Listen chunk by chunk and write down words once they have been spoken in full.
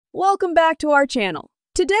Welcome back to our channel.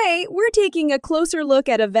 Today, we're taking a closer look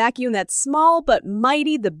at a vacuum that's small but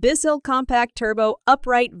mighty, the BISSELL Compact Turbo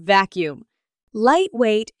Upright Vacuum.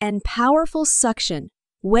 Lightweight and powerful suction,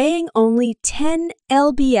 weighing only 10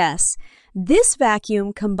 lbs. This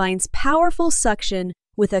vacuum combines powerful suction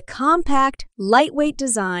with a compact, lightweight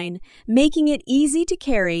design, making it easy to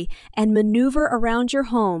carry and maneuver around your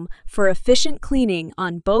home for efficient cleaning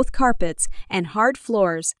on both carpets and hard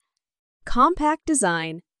floors. Compact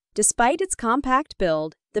design. Despite its compact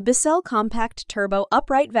build, the BISSELL Compact Turbo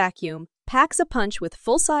Upright Vacuum packs a punch with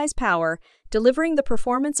full-size power, delivering the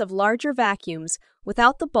performance of larger vacuums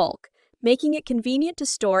without the bulk, making it convenient to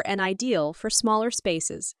store and ideal for smaller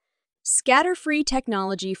spaces. Scatter-free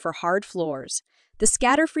technology for hard floors. The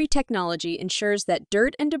scatter-free technology ensures that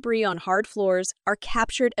dirt and debris on hard floors are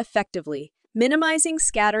captured effectively, minimizing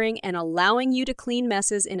scattering and allowing you to clean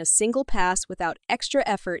messes in a single pass without extra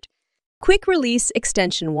effort. Quick Release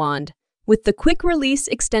Extension Wand. With the Quick Release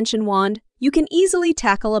Extension Wand, you can easily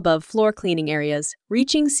tackle above floor cleaning areas,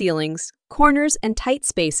 reaching ceilings, corners, and tight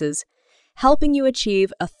spaces, helping you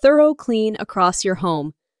achieve a thorough clean across your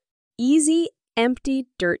home. Easy Empty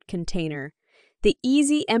Dirt Container. The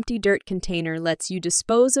Easy Empty Dirt Container lets you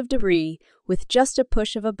dispose of debris with just a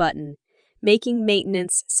push of a button, making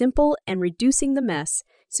maintenance simple and reducing the mess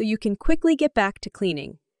so you can quickly get back to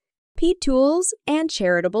cleaning. P-Tools and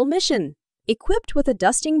Charitable Mission. Equipped with a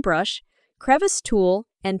dusting brush, crevice tool,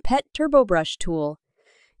 and pet turbo brush tool,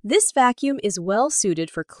 this vacuum is well suited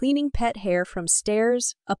for cleaning pet hair from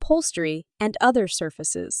stairs, upholstery, and other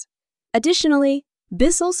surfaces. Additionally,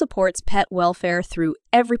 BISSELL supports pet welfare through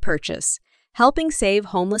every purchase, helping save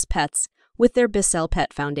homeless pets with their BISSELL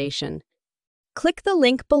Pet Foundation. Click the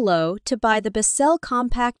link below to buy the BISSELL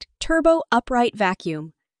Compact Turbo Upright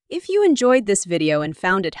Vacuum. If you enjoyed this video and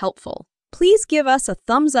found it helpful, please give us a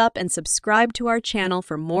thumbs up and subscribe to our channel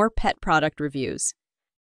for more pet product reviews.